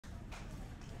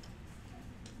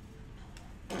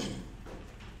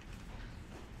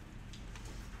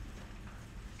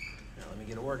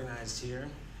organized here.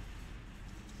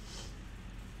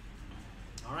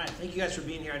 All right, thank you guys for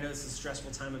being here. I know this is a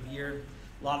stressful time of year.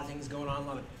 A lot of things going on,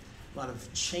 a lot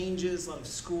of changes, a lot of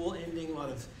school ending, a lot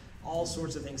of all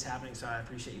sorts of things happening, so I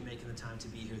appreciate you making the time to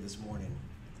be here this morning.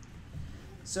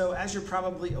 So as you're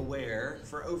probably aware,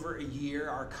 for over a year,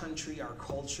 our country, our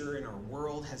culture, and our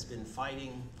world has been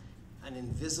fighting an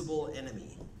invisible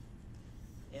enemy.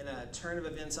 In a turn of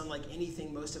events unlike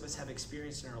anything most of us have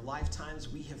experienced in our lifetimes,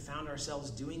 we have found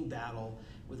ourselves doing battle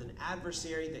with an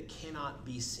adversary that cannot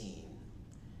be seen.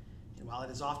 And while it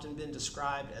has often been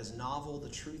described as novel, the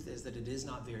truth is that it is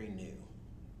not very new.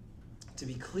 To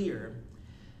be clear,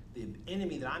 the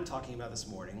enemy that I'm talking about this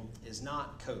morning is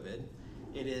not COVID,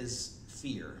 it is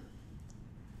fear.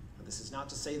 Now, this is not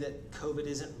to say that COVID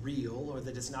isn't real or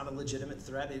that it's not a legitimate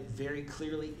threat. It very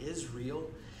clearly is real,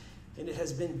 and it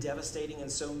has been devastating in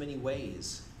so many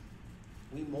ways.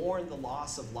 We mourn the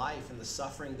loss of life and the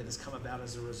suffering that has come about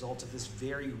as a result of this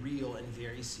very real and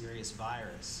very serious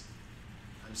virus.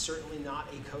 I'm certainly not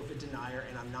a COVID denier,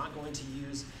 and I'm not going to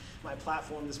use my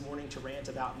platform this morning to rant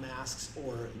about masks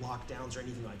or lockdowns or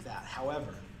anything like that.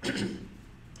 However, I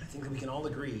think that we can all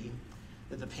agree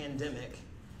that the pandemic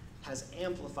has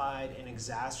amplified and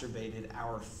exacerbated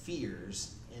our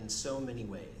fears in so many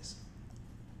ways.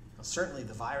 Now, certainly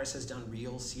the virus has done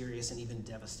real, serious, and even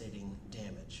devastating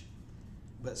damage,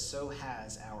 but so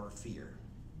has our fear.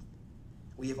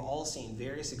 We have all seen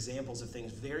various examples of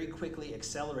things very quickly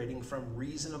accelerating from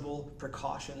reasonable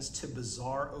precautions to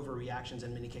bizarre overreactions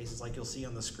in many cases, like you'll see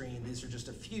on the screen. These are just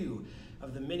a few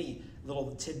of the many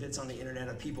little tidbits on the internet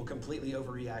of people completely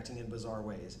overreacting in bizarre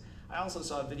ways. I also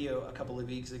saw a video a couple of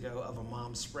weeks ago of a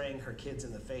mom spraying her kids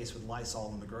in the face with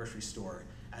Lysol in the grocery store,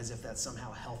 as if that's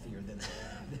somehow healthier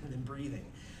than breathing.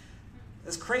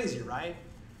 That's crazy, right?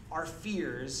 Our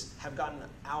fears have gotten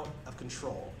out of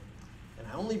control.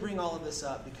 And I only bring all of this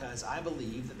up because I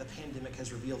believe that the pandemic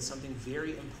has revealed something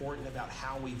very important about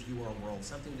how we view our world,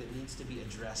 something that needs to be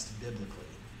addressed biblically.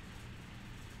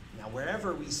 Now,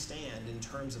 wherever we stand in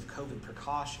terms of COVID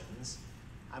precautions,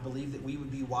 I believe that we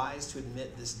would be wise to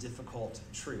admit this difficult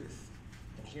truth.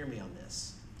 And hear me on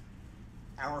this.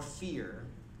 Our fear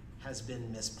has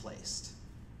been misplaced.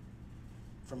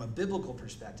 From a biblical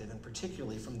perspective, and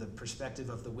particularly from the perspective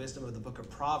of the wisdom of the book of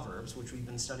Proverbs, which we've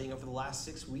been studying over the last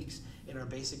 6 weeks in our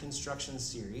basic instruction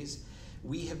series,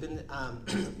 we have been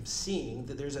seeing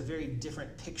that there's a very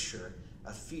different picture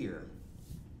of fear.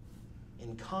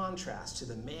 In contrast to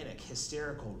the manic,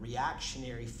 hysterical,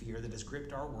 reactionary fear that has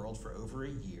gripped our world for over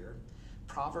a year,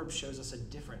 Proverbs shows us a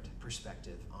different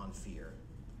perspective on fear.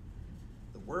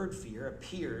 The word fear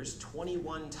appears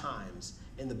 21 times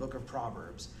in the book of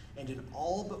Proverbs, and in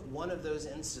all but one of those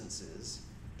instances,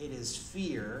 it is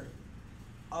fear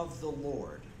of the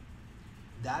Lord.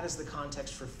 That is the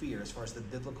context for fear as far as the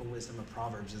biblical wisdom of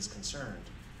Proverbs is concerned.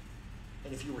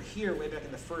 And if you were here way back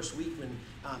in the first week when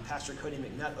Pastor Cody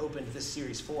McNutt opened this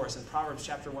series for us, in Proverbs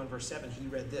chapter 1, verse 7, he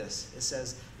read this. It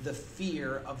says, "The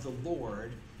fear of the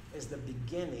Lord is the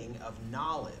beginning of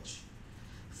knowledge.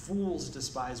 Fools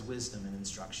despise wisdom and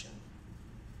instruction."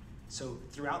 So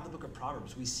throughout the book of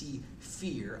Proverbs, we see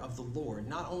fear of the Lord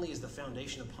not only as the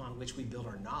foundation upon which we build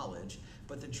our knowledge,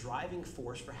 but the driving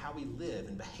force for how we live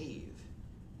and behave.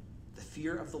 The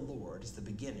fear of the Lord is the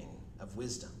beginning of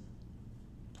wisdom.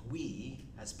 We,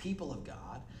 as people of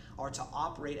God, are to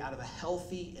operate out of a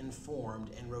healthy, informed,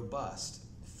 and robust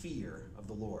fear of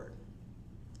the Lord.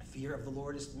 Fear of the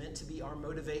Lord is meant to be our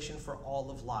motivation for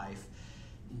all of life,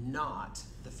 not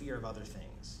the fear of other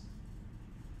things.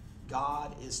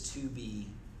 God is to be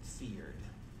feared.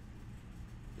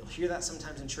 You'll hear that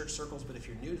sometimes in church circles, but if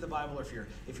you're new to the Bible or if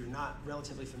you're not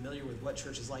relatively familiar with what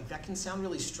church is like, that can sound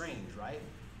really strange, right?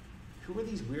 Who are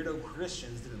these weirdo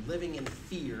Christians that are living in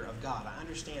fear of God? I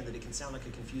understand that it can sound like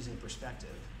a confusing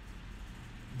perspective,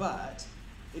 but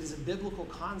it is a biblical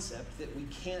concept that we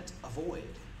can't avoid.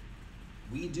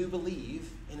 We do believe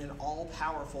in an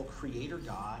all-powerful creator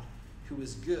God who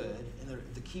is good, and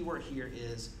the key word here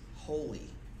is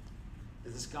holy.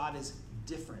 That this God is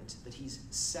different, that he's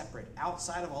separate,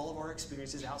 outside of all of our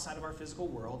experiences, outside of our physical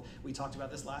world. We talked about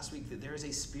this last week, that there is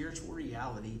a spiritual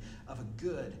reality of a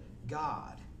good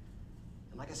God.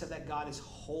 And like I said, that God is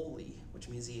holy, which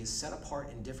means he is set apart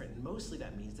and different. And mostly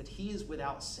that means that he is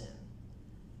without sin.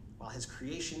 While his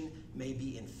creation may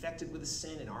be infected with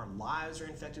sin and our lives are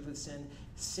infected with sin,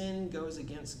 sin goes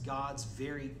against God's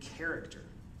very character.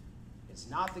 It's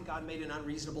not that God made an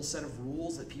unreasonable set of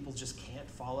rules that people just can't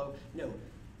follow. No,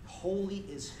 holy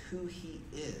is who he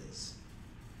is,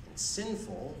 and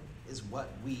sinful is what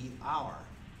we are.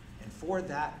 And for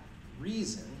that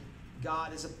reason,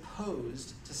 God is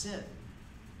opposed to sin.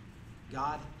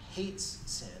 God hates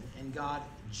sin, and God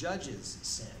judges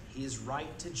sin. He is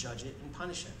right to judge it and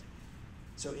punish it.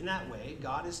 So in that way,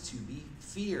 God is to be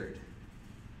feared.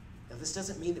 Now, this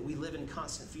doesn't mean that we live in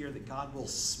constant fear that God will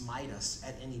smite us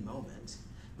at any moment,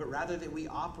 but rather that we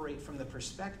operate from the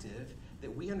perspective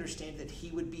that we understand that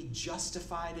he would be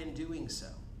justified in doing so.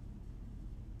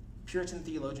 Puritan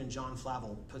theologian John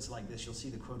Flavel puts it like this. You'll see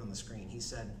the quote on the screen. He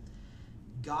said,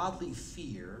 "Godly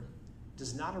fear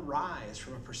does not arise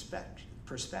from a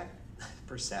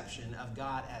perception of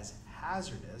God as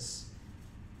hazardous,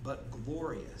 but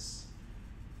glorious."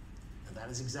 And that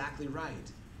is exactly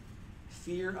right.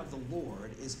 Fear of the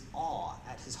Lord is awe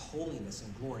at his holiness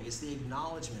and glory. It's the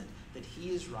acknowledgement that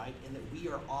he is right and that we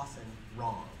are often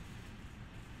wrong.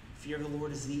 Fear of the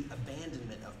Lord is the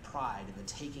abandonment of pride and the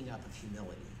taking up of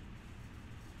humility.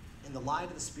 In the light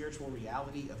of the spiritual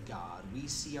reality of God, we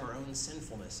see our own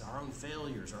sinfulness, our own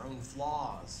failures, our own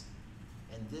flaws,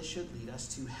 and this should lead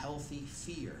us to healthy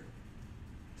fear.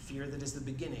 Fear that is the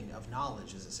beginning of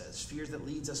knowledge, as it says. Fear that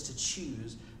leads us to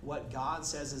choose what God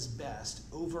says is best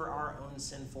over our own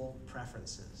sinful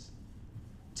preferences.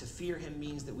 To fear him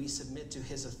means that we submit to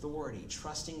his authority,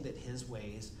 trusting that his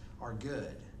ways are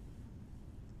good.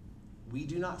 We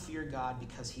do not fear God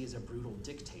because he is a brutal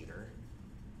dictator,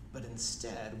 but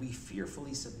instead we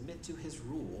fearfully submit to his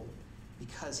rule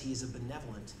because he is a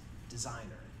benevolent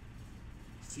designer.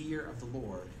 Fear of the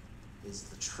Lord is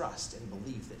the trust and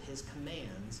belief that his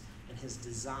commands and his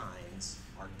designs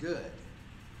are good.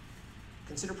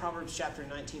 Consider Proverbs chapter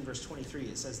 19, verse 23.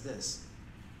 It says this,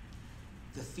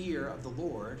 "The fear of the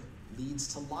Lord leads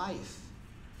to life,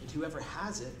 and whoever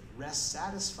has it rests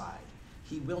satisfied.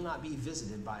 He will not be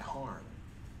visited by harm."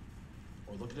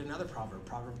 Or look at another proverb,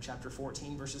 Proverbs chapter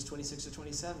 14, verses 26 to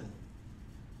 27.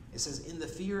 It says, "In the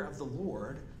fear of the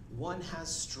Lord, one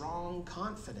has strong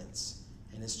confidence,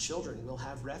 and his children will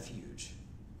have refuge.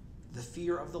 The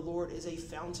fear of the Lord is a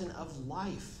fountain of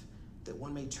life, that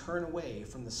one may turn away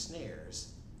from the snares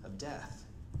of death."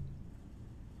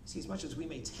 See, as much as we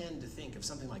may tend to think of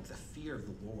something like the fear of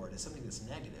the Lord as something that's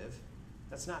negative,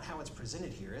 that's not how it's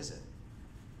presented here, is it?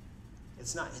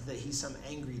 It's not that he's some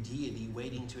angry deity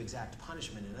waiting to exact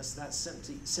punishment in us. That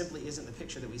simply isn't the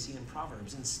picture that we see in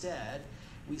Proverbs. Instead,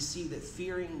 we see that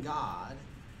fearing God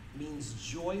means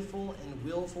joyful and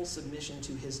willful submission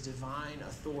to his divine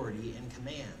authority and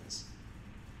commands.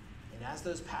 And as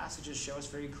those passages show us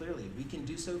very clearly, we can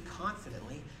do so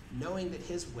confidently, knowing that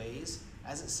his ways,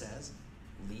 as it says,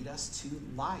 lead us to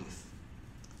life.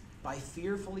 By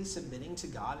fearfully submitting to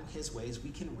God and his ways,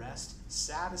 we can rest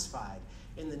satisfied.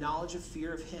 In the knowledge of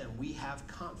fear of him, we have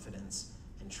confidence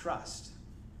and trust.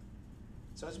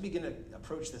 So as we begin to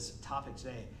approach this topic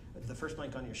today, the first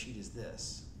blank on your sheet is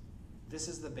this. This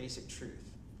is the basic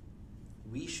truth.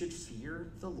 We should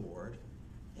fear the Lord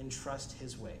and trust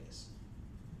his ways.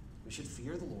 We should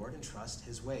fear the Lord and trust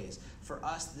his ways. For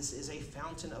us, this is a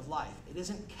fountain of life. It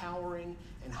isn't cowering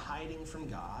and hiding from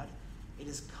God. It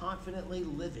is confidently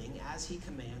living as he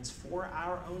commands for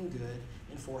our own good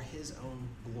and for his own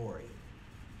glory.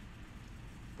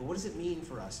 But what does it mean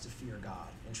for us to fear God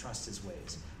and trust his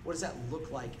ways? What does that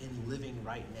look like in living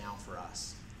right now for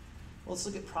us? Well, let's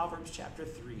look at Proverbs chapter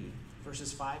 3,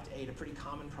 verses 5 to 8, a pretty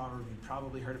common proverb. You've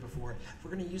probably heard it before. We're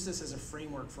going to use this as a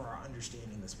framework for our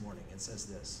understanding this morning. It says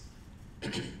this,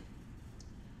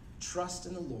 "Trust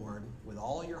in the Lord with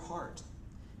all your heart,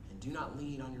 and do not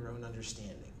lean on your own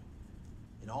understanding.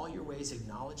 In all your ways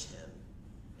acknowledge him,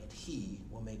 and he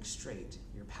will make straight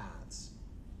your paths.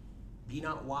 Be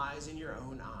not wise in your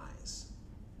own eyes.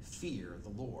 Fear the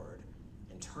Lord,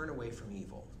 and turn away from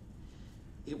evil.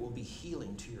 It will be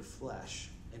healing to your flesh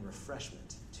and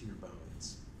refreshment to your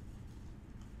bones."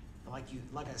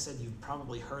 Like I said, you've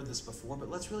probably heard this before, but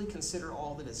let's really consider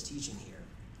all that it's teaching here.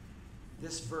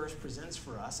 This verse presents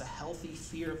for us a healthy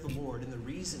fear of the Lord and the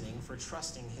reasoning for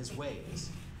trusting his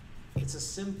ways. It's a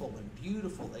simple and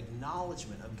beautiful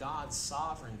acknowledgement of God's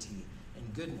sovereignty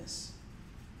and goodness.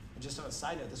 And just on a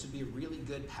side note, this would be a really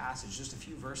good passage, just a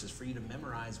few verses for you to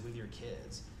memorize with your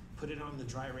kids. Put it on the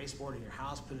dry erase board in your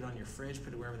house, put it on your fridge,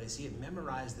 put it wherever they see it.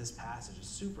 Memorize this passage. It's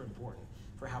super important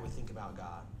for how we think about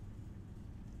God.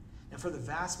 Now, for the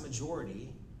vast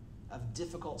majority of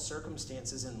difficult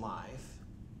circumstances in life,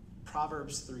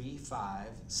 Proverbs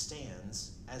 3:5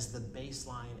 stands as the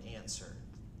baseline answer.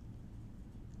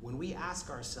 When we ask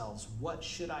ourselves, what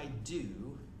should I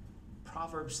do?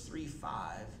 Proverbs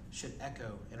 3:5 should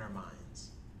echo in our minds.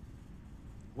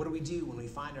 What do we do when we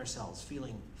find ourselves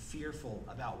feeling fearful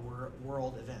about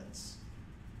world events?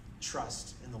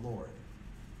 Trust in the Lord.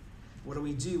 What do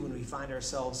we do when we find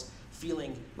ourselves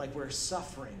feeling like we're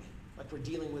suffering, like we're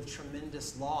dealing with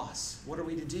tremendous loss? What are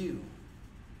we to do?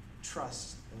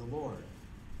 Trust in the Lord.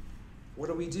 What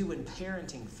do we do when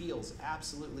parenting feels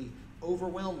absolutely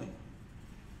overwhelming?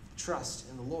 Trust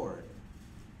in the Lord.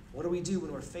 What do we do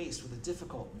when we're faced with a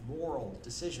difficult moral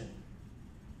decision?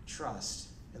 Trust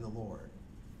in the Lord.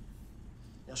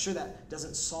 Now, sure, that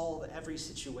doesn't solve every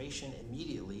situation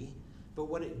immediately, but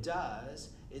what it does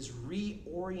is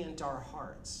reorient our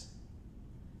hearts.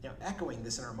 Now, echoing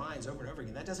this in our minds over and over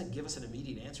again, that doesn't give us an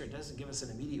immediate answer. It doesn't give us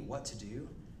an immediate what to do,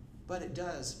 but it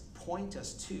does point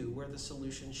us to where the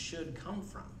solution should come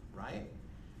from, right?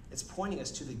 It's pointing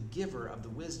us to the giver of the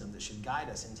wisdom that should guide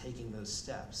us in taking those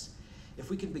steps. If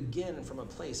we can begin from a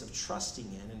place of trusting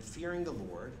in and fearing the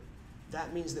Lord,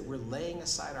 that means that we're laying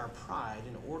aside our pride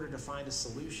in order to find a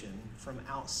solution from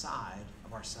outside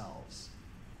of ourselves.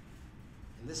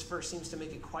 And this verse seems to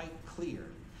make it quite clear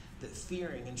that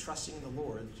fearing and trusting in the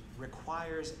Lord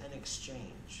requires an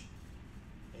exchange.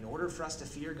 In order for us to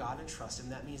fear God and trust Him,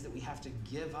 that means that we have to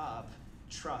give up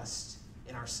trust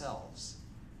in ourselves.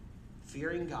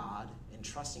 Fearing God and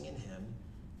trusting in Him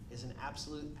is an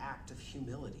absolute act of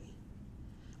humility,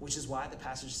 which is why the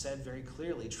passage said very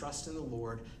clearly, trust in the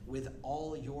Lord with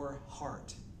all your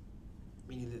heart,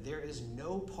 meaning that there is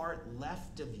no part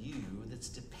left of you that's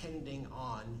depending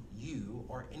on you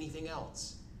or anything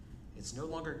else. It's no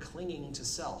longer clinging to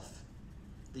self,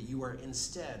 that you are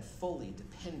instead fully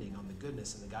depending on the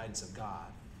goodness and the guidance of God.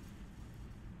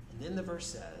 And then the verse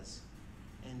says,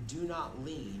 and do not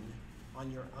lean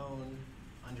on your own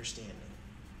understanding.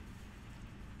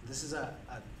 This is a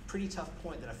pretty tough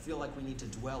point that I feel like we need to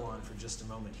dwell on for just a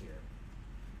moment here.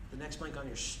 The next blank on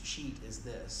your sheet is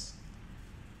this.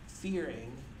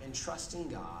 Fearing and trusting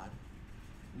God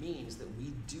means that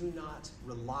we do not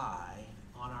rely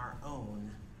on our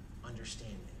own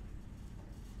understanding.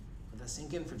 Let that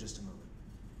sink in for just a moment.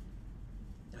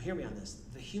 Now hear me on this.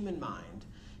 The human mind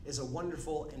is a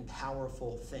wonderful and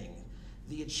powerful thing.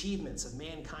 The achievements of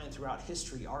mankind throughout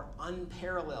history are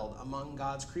unparalleled among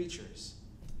God's creatures.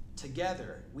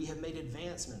 Together, we have made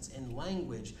advancements in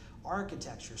language,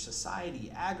 architecture,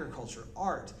 society, agriculture,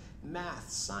 art, math,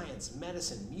 science,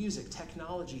 medicine, music,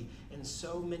 technology, and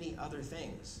so many other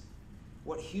things.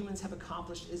 What humans have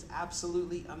accomplished is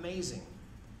absolutely amazing.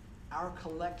 Our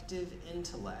collective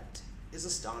intellect is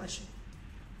astonishing.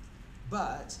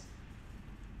 But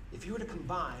if you were to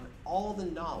combine all the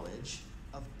knowledge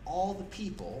of all the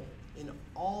people in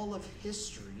all of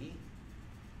history,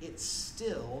 it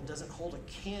still doesn't hold a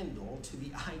candle to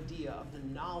the idea of the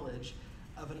knowledge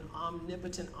of an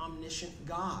omnipotent, omniscient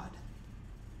God,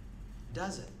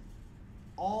 does it?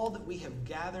 All that we have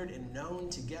gathered and known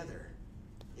together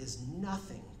is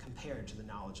nothing compared to the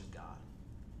knowledge of God.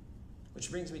 Which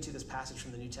brings me to this passage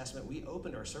from the New Testament. We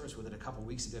opened our service with it a couple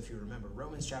weeks ago, if you remember.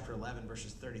 Romans chapter 11,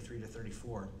 verses 33 to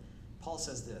 34. Paul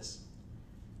says this,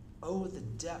 "Oh, the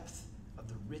depth of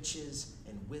the riches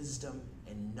and wisdom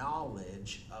and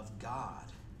knowledge of God.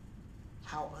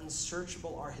 How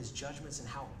unsearchable are His judgments and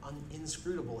how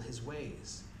inscrutable His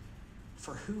ways.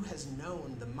 For who has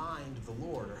known the mind of the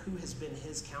Lord, or who has been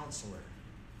His counselor?"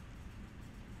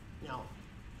 Now,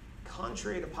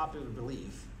 contrary to popular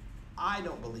belief, I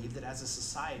don't believe that as a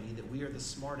society that we are the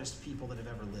smartest people that have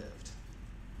ever lived.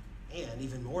 And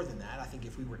even more than that, I think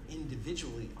if we were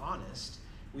individually honest,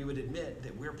 we would admit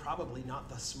that we're probably not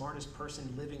the smartest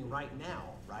person living right now,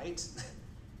 right?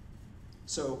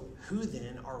 So who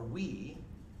then are we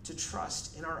to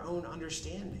trust in our own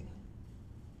understanding?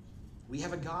 We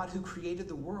have a God who created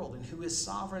the world and who is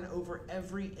sovereign over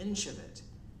every inch of it.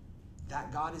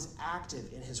 That God is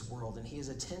active in His world and He is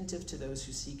attentive to those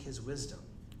who seek His wisdom.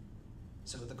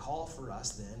 So the call for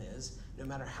us then is, no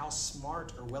matter how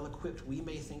smart or well-equipped we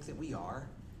may think that we are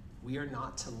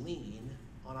not to lean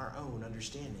on our own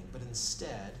understanding, but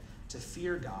instead to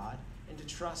fear God and to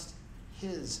trust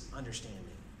His understanding.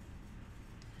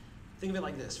 Think of it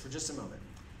like this for just a moment.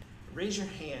 Raise your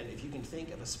hand if you can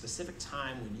think of a specific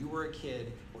time when you were a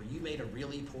kid where you made a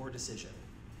really poor decision.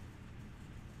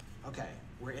 Okay,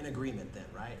 we're in agreement then,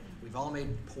 right? We've all made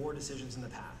poor decisions in the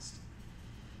past.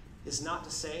 It's not to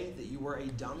say that you were a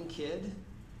dumb kid.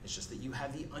 It's just that you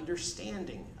had the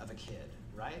understanding of a kid,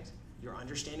 right? Your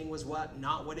understanding was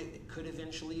not what it could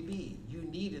eventually be. You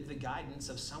needed the guidance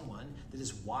of someone that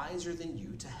is wiser than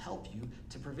you to help you,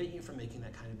 to prevent you from making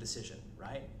that kind of decision,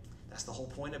 right? That's the whole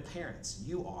point of parents.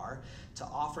 You are to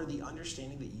offer the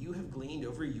understanding that you have gleaned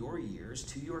over your years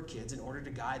to your kids in order to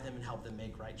guide them and help them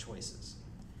make right choices.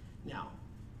 Now,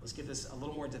 let's get this a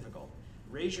little more difficult.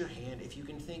 Raise your hand if you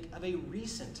can think of a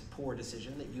recent poor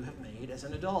decision that you have made as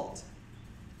an adult.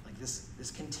 Like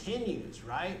this continues,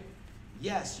 right?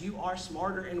 Yes, you are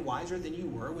smarter and wiser than you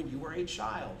were when you were a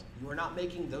child. You are not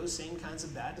making those same kinds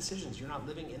of bad decisions. You're not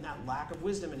living in that lack of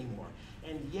wisdom anymore.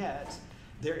 And yet,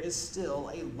 there is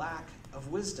still a lack of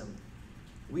wisdom.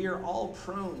 We are all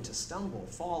prone to stumble,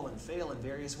 fall, and fail in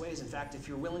various ways. In fact, if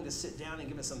you're willing to sit down and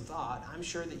give it some thought, I'm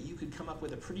sure that you could come up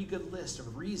with a pretty good list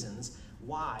of reasons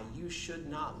why you should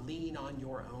not lean on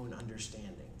your own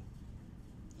understanding.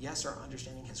 Yes, our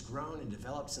understanding has grown and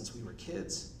developed since we were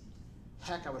kids.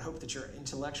 Heck, I would hope that your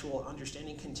intellectual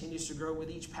understanding continues to grow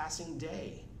with each passing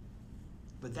day.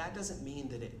 But that doesn't mean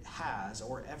that it has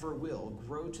or ever will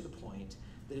grow to the point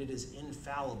that it is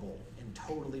infallible and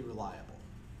totally reliable.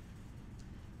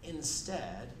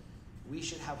 Instead, we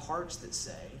should have hearts that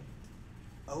say,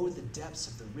 "Oh, the depths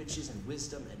of the riches and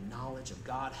wisdom and knowledge of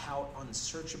God, how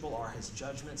unsearchable are his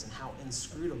judgments and how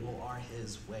inscrutable are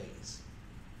his ways."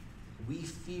 We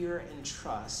fear and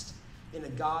trust in a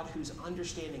God whose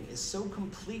understanding is so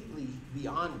completely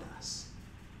beyond us.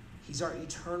 He's our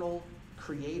eternal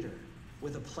creator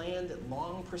with a plan that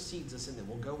long precedes us and that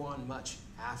will go on much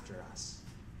after us.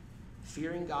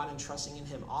 Fearing God and trusting in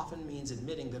him often means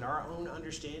admitting that our own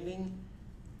understanding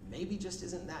maybe just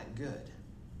isn't that good.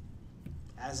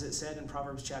 As it said in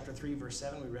Proverbs chapter 3, verse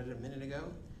 7, we read it a minute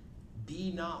ago,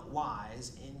 "Be not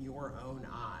wise in your own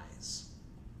eyes."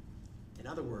 In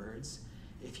other words,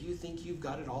 if you think you've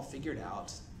got it all figured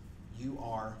out, you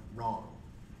are wrong.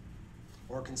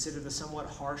 Or consider the somewhat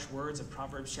harsh words of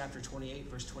Proverbs chapter 28,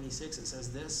 verse 26. It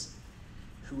says this,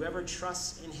 "Whoever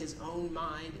trusts in his own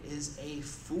mind is a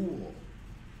fool,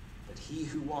 but he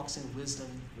who walks in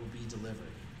wisdom will be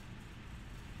delivered."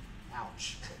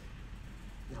 Ouch.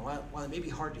 Now, while it may be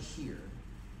hard to hear,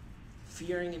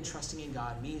 fearing and trusting in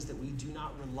God means that we do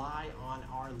not rely on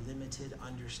our limited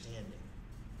understanding.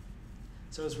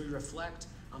 So as we reflect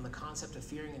on the concept of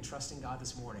fearing and trusting God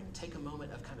this morning, take a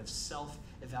moment of kind of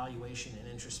self-evaluation and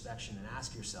introspection and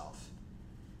ask yourself,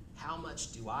 how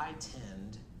much do I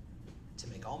tend to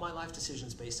make all my life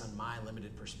decisions based on my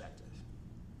limited perspective?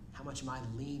 How much am I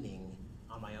leaning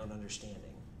on my own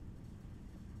understanding?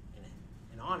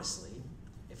 And honestly,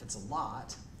 if it's a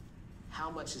lot,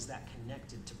 how much is that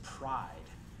connected to pride,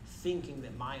 thinking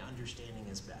that my understanding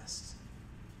is best?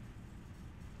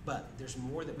 But there's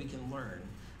more that we can learn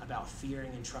about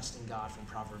fearing and trusting God from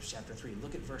Proverbs chapter 3.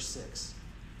 Look at verse 6.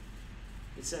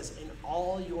 It says, "In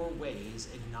all your ways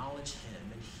acknowledge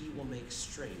him, and he will make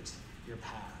straight your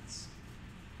paths."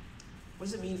 What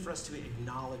does it mean for us to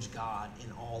acknowledge God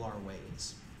in all our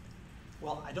ways?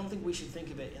 Well, I don't think we should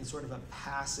think of it in sort of a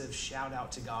passive shout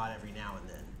out to God every now and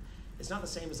then. It's not the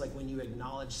same as like when you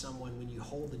acknowledge someone, when you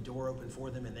hold the door open for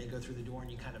them and they go through the door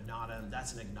and you kind of nod at them.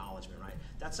 That's an acknowledgement, right?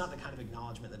 That's not the kind of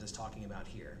acknowledgement that it's talking about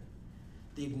here.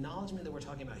 The acknowledgement that we're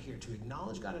talking about here, to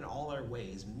acknowledge God in all our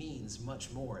ways, means much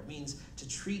more. It means to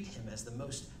treat him as the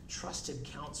most trusted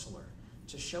counselor,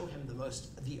 to show him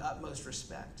the utmost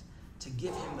respect, to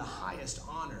give him the highest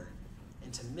honor,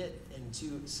 and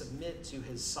to submit to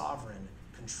his sovereign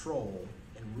control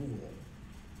and rule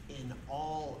in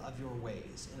all of your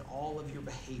ways, in all of your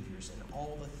behaviors, in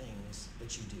all the things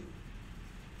that you do.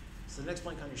 So the next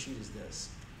blank on your sheet is this.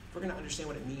 If we're going to understand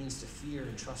what it means to fear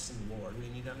and trust in the Lord, we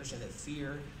need to understand that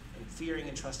fearing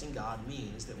and trusting God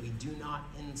means that we do not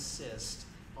insist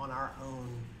on our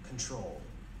own control.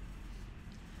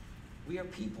 We are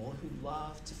people who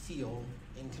love to feel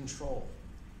in control.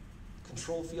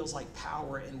 Control feels like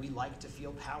power, and we like to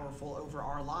feel powerful over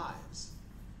our lives.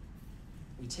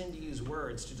 We tend to use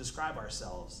words to describe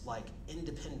ourselves like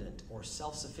independent or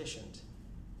self-sufficient,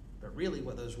 but really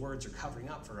what those words are covering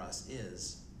up for us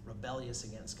is rebellious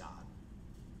against God.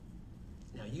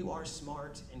 Now, you are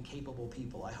smart and capable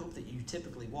people. I hope that you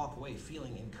typically walk away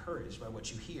feeling encouraged by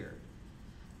what you hear.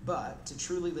 But to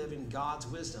truly live in God's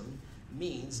wisdom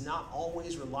means not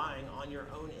always relying on your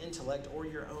own intellect or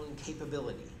your own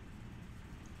capability.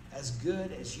 As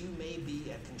good as you may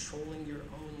be at controlling your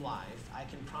own life, I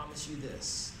can promise you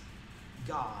this: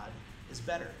 God is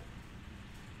better.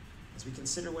 As we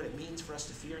consider what it means for us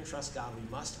to fear and trust God, we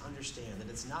must understand that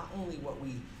it's not only that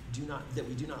we do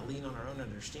not lean on our own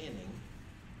understanding,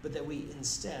 but that we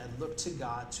instead look to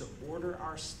God to order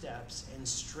our steps and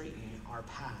straighten our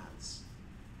paths.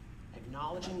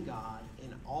 Acknowledging God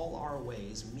in all our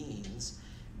ways means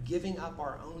giving up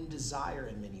our own desire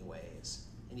in many ways,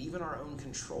 and even our own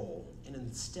control, and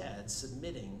instead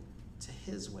submitting to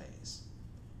his ways.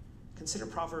 Consider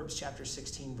Proverbs chapter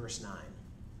 16, verse 9.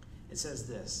 It says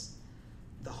this: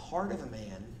 "The heart of a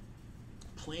man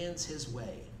plans his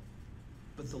way,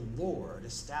 but the Lord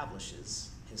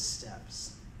establishes his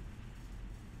steps."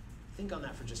 Think on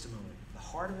that for just a moment. The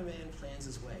heart of a man plans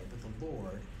his way, but the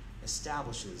Lord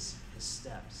establishes his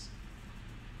steps.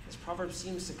 This proverb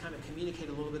seems to kind of communicate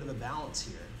a little bit of a balance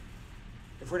here.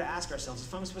 If we're to ask ourselves,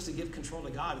 if I'm supposed to give control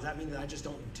to God, does that mean that I just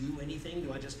don't do anything?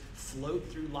 Do I just float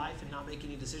through life and not make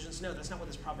any decisions? No, that's not what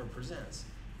this proverb presents.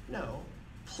 No,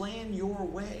 plan your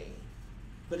way,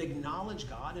 but acknowledge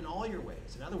God in all your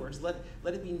ways. In other words, let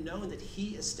it be known that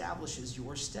he establishes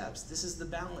your steps. This is the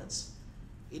balance.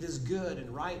 It is good and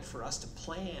right for us to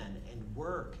plan and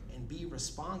work and be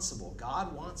responsible.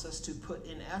 God wants us to put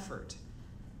in effort,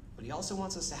 but he also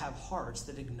wants us to have hearts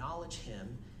that acknowledge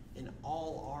him in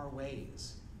all our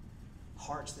ways.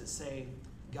 Hearts that say,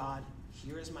 God,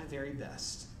 here is my very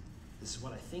best. This is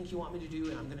what I think you want me to do,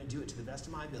 and I'm going to do it to the best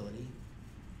of my ability.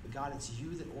 But God, it's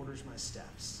you that orders my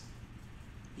steps.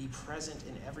 Be present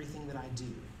in everything that I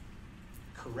do.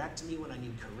 Correct me when I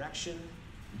need correction.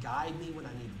 Guide me when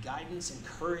I need guidance.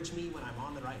 Encourage me when I'm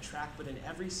on the right track. But in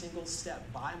every single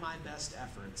step, by my best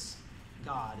efforts,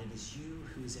 God, it is you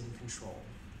who is in control.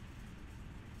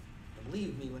 And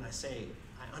believe me when I say,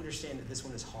 I understand that this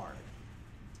one is hard.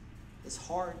 It's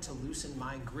hard to loosen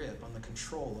my grip on the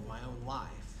control of my own life.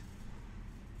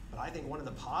 But I think one of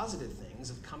the positive things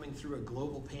of coming through a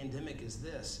global pandemic is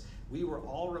this. We were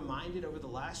all reminded over the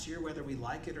last year, whether we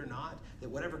like it or not, that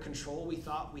whatever control we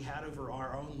thought we had over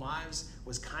our own lives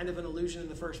was kind of an illusion in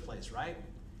the first place, right?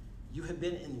 You have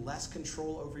been in less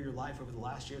control over your life over the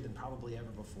last year than probably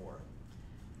ever before.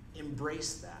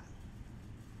 Embrace that.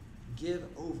 Give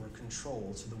over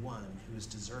control to the one who is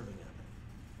deserving of it.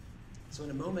 So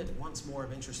in a moment, once more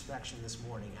of introspection this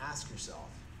morning, ask yourself,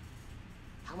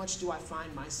 how much do I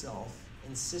find myself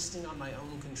insisting on my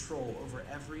own control over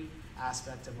every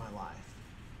aspect of my life?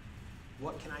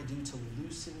 What can I do to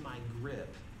loosen my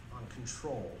grip on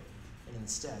control and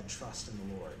instead trust in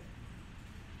the Lord?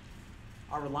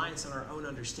 Our reliance on our own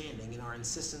understanding and our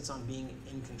insistence on being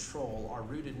in control are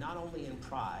rooted not only in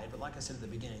pride, but like I said at the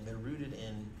beginning, they're rooted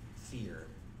in fear.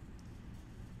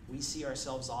 We see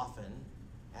ourselves often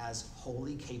as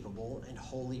wholly capable and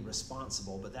wholly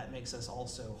responsible, but that makes us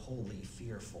also wholly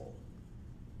fearful.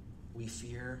 We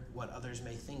fear what others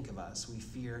may think of us. We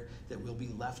fear that we'll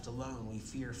be left alone. We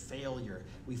fear failure.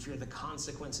 We fear the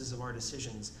consequences of our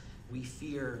decisions. We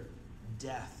fear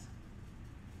death.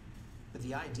 But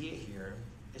the idea here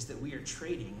is that we are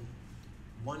trading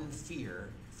one fear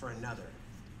for another.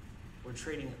 We're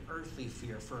trading earthly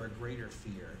fear for a greater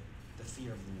fear, the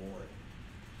fear of the Lord.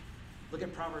 Look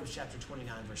at Proverbs chapter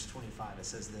 29, verse 25. It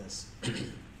says this,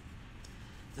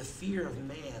 the fear of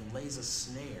man lays a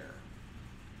snare,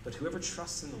 but whoever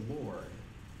trusts in the Lord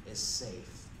is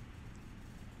safe.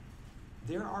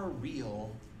 There are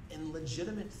real and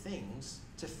legitimate things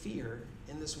to fear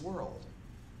in this world.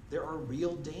 There are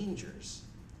real dangers,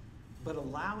 but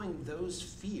allowing those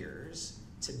fears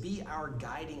to be our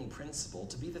guiding principle,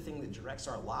 to be the thing that directs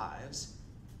our lives,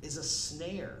 is a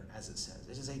snare, as it says.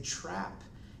 It is a trap.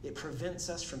 It prevents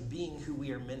us from being who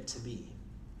we are meant to be.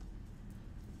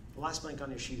 The last blank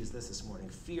on your sheet is this morning.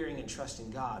 Fearing and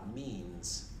trusting God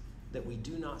means that we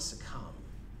do not succumb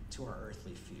to our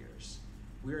earthly fears.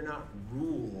 We are not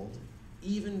ruled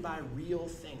even by real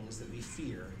things that we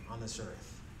fear on this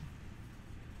earth.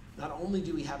 Not only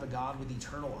do we have a God with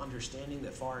eternal understanding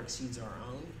that far exceeds our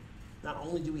own, not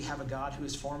only do we have a God who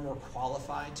is far more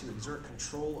qualified to exert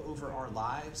control over our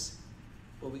lives,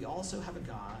 but we also have a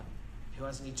God who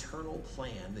has an eternal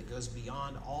plan that goes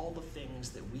beyond all the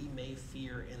things that we may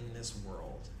fear in this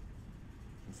world.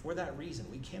 And for that reason,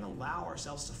 we can't allow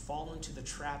ourselves to fall into the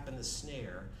trap and the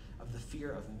snare of the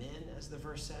fear of men, as the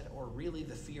verse said, or really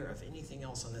the fear of anything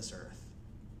else on this earth.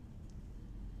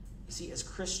 You see, as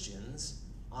Christians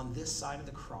on this side of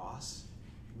the cross,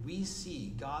 we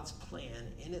see God's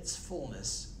plan in its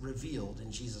fullness revealed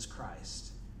in Jesus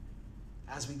Christ.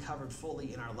 As we covered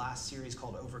fully in our last series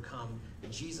called Overcome,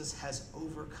 Jesus has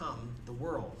overcome the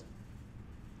world.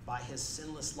 By his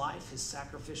sinless life, his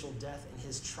sacrificial death, and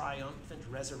his triumphant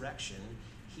resurrection,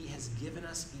 he has given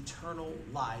us eternal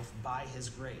life by his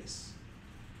grace.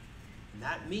 And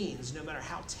that means no matter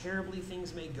how terribly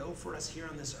things may go for us here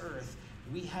on this earth,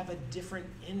 we have a different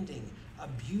ending, a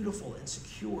beautiful and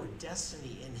secure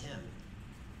destiny in him.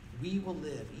 We will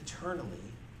live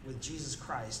eternally with Jesus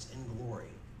Christ in glory.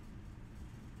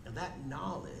 And that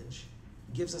knowledge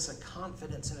gives us a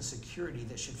confidence and a security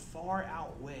that should far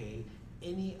outweigh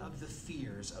any of the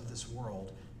fears of this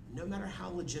world, no matter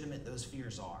how legitimate those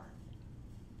fears are.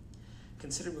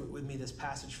 Consider with me this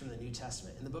passage from the New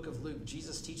Testament. In the book of Luke,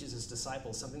 Jesus teaches his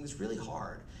disciples something that's really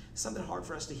hard, something hard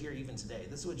for us to hear even today.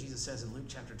 This is what Jesus says in Luke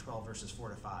chapter 12, verses 4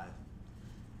 to 5.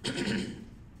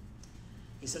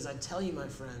 He says, I tell you, my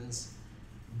friends,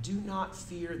 do not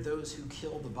fear those who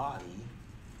kill the body,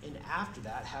 and after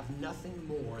that have nothing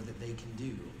more that they can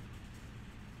do.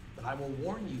 But I will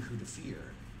warn you who to fear.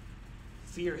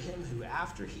 Fear him who,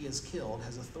 after he is killed,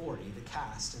 has authority to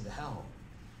cast into hell.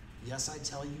 Yes, I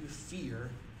tell you, fear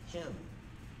him.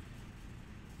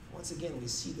 Once again, we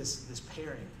see this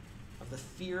pairing of the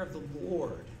fear of the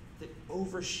Lord that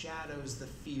overshadows the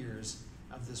fears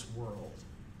of this world.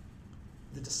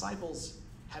 The disciples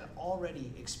had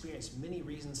already experienced many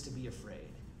reasons to be afraid.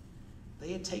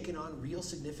 They had taken on real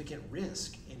significant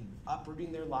risk in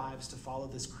uprooting their lives to follow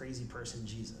this crazy person,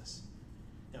 Jesus.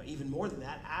 Now, even more than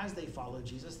that, as they followed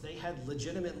Jesus, they had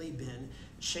legitimately been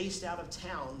chased out of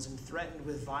towns and threatened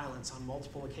with violence on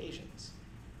multiple occasions.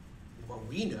 And what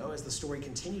we know as the story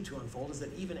continued to unfold is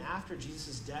that even after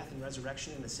Jesus' death and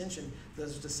resurrection and ascension,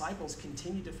 those disciples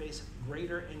continued to face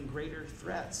greater and greater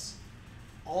threats.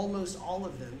 Almost all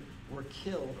of them were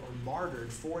killed or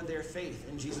martyred for their faith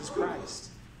in Jesus Christ.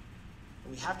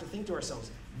 And we have to think to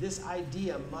ourselves, this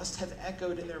idea must have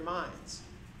echoed in their minds.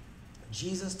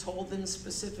 Jesus told them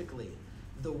specifically,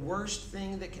 the worst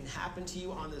thing that can happen to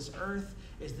you on this earth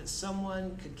is that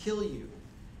someone could kill you.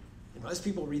 And most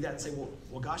people read that and say,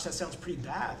 well, gosh, that sounds pretty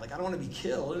bad. Like, I don't want to be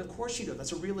killed. And of course you do.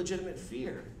 That's a real legitimate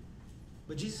fear.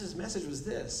 But Jesus' message was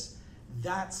this: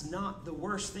 that's not the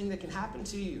worst thing that can happen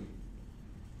to you.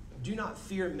 Do not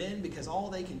fear men, because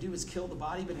all they can do is kill the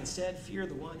body, but instead fear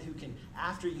the one who can,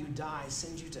 after you die,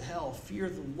 send you to hell. Fear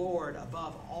the Lord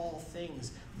above all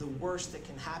things. The worst that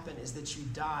can happen is that you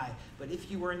die. But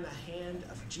if you are in the hand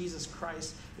of Jesus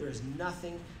Christ, there is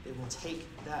nothing that will take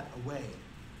that away.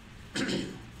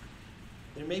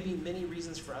 There may be many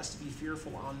reasons for us to be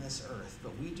fearful on this earth,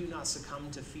 but we do not succumb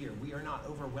to fear. We are not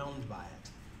overwhelmed by it,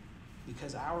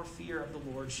 because our fear of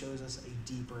the Lord shows us a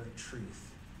deeper truth.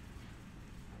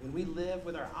 When we live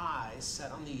with our eyes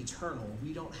set on the eternal,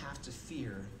 we don't have to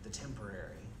fear the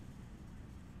temporary.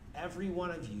 Every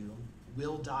one of you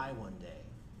will die one day.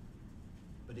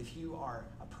 But if you are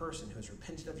a person who has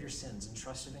repented of your sins and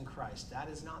trusted in Christ, that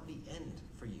is not the end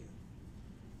for you.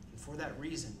 And for that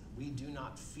reason, we do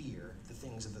not fear the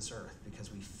things of this earth,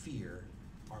 because we fear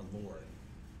our Lord.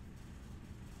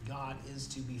 God is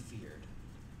to be feared.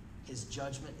 His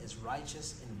judgment is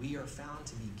righteous, and we are found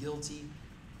to be guilty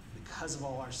because of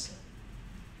all our sin.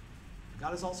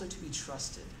 God is also to be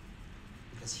trusted,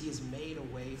 because he has made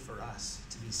a way for us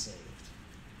to be saved.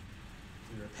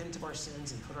 If we repent of our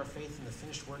sins and put our faith in the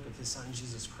finished work of his Son,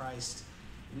 Jesus Christ,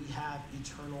 we have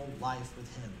eternal life with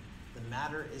him. The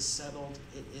matter is settled.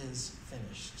 It is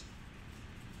finished.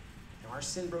 Now, our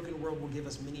sin-broken world will give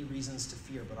us many reasons to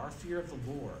fear, but our fear of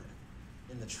the Lord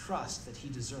and the trust that he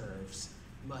deserves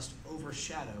must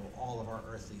overshadow all of our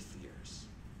earthly fears.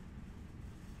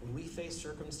 When we face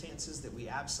circumstances that we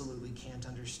absolutely can't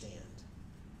understand,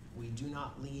 we do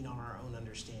not lean on our own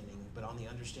understanding, but on the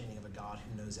understanding of a God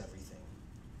who knows everything.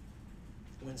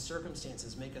 When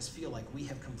circumstances make us feel like we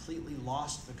have completely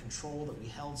lost the control that we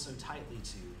held so tightly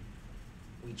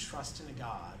to, we trust in a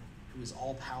God who is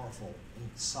all-powerful and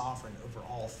sovereign over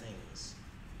all things.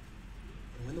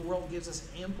 And when the world gives us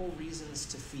ample reasons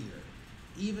to fear,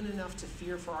 even enough to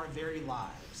fear for our very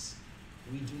lives,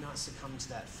 we do not succumb to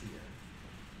that fear.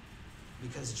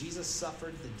 Because Jesus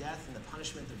suffered the death and the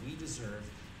punishment that we deserve,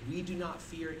 we do not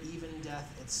fear even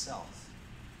death itself.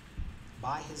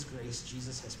 By his grace,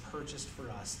 Jesus has purchased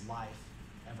for us life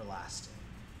everlasting.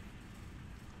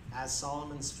 As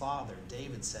Solomon's father,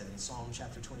 David, said in Psalm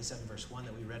chapter 27, verse 1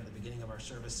 that we read at the beginning of our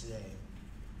service today,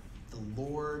 "The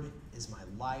Lord is my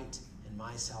light and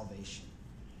my salvation.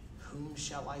 Whom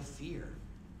shall I fear?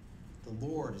 The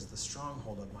Lord is the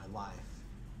stronghold of my life.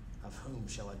 Of whom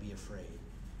shall I be afraid?"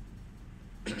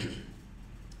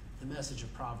 The message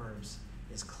of Proverbs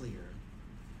is clear.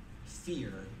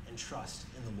 Fear and trust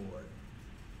in the Lord.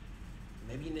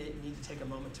 Maybe you need to take a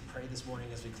moment to pray this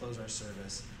morning as we close our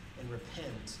service and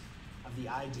repent of the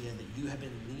idea that you have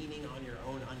been leaning on your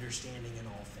own understanding in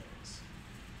all things.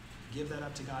 Give that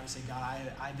up to God and say,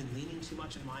 God, I've been leaning too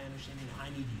much on my understanding. I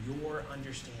need your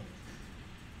understanding.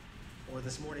 Or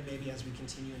this morning, maybe as we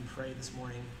continue and pray this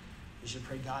morning, you should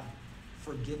pray, God,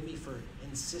 forgive me for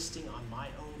insisting on my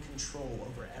own control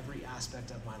over every aspect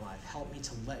of my life. Help me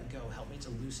to let go. Help me to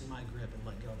loosen my grip and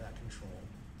let go of that control.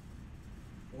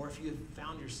 Or if you have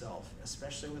found yourself,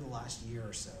 especially over the last year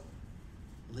or so,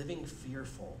 living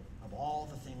fearful of all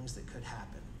the things that could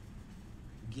happen,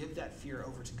 give that fear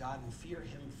over to God and fear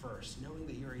him first, knowing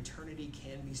that your eternity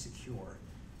can be secure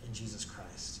in Jesus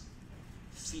Christ.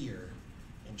 Fear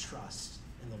and trust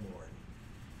in the Lord.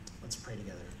 Let's pray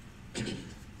together.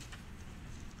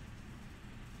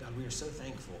 God, we are so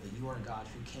thankful that you are a God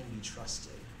who can be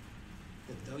trusted,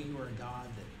 that though you are a God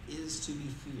that is to be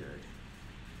feared,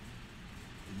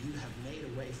 that you have made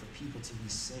a way for people to be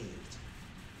saved.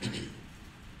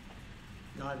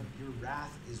 God, your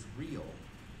wrath is real,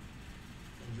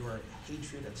 and your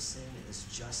hatred of sin is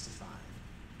justified.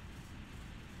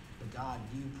 But God,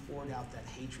 you poured out that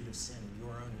hatred of sin and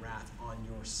your own wrath on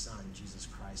your Son, Jesus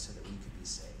Christ, so that we could be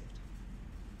saved.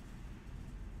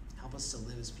 Help us to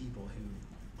live as people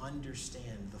who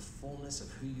understand the fullness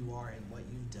of who you are and what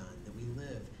you've done, that we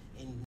live in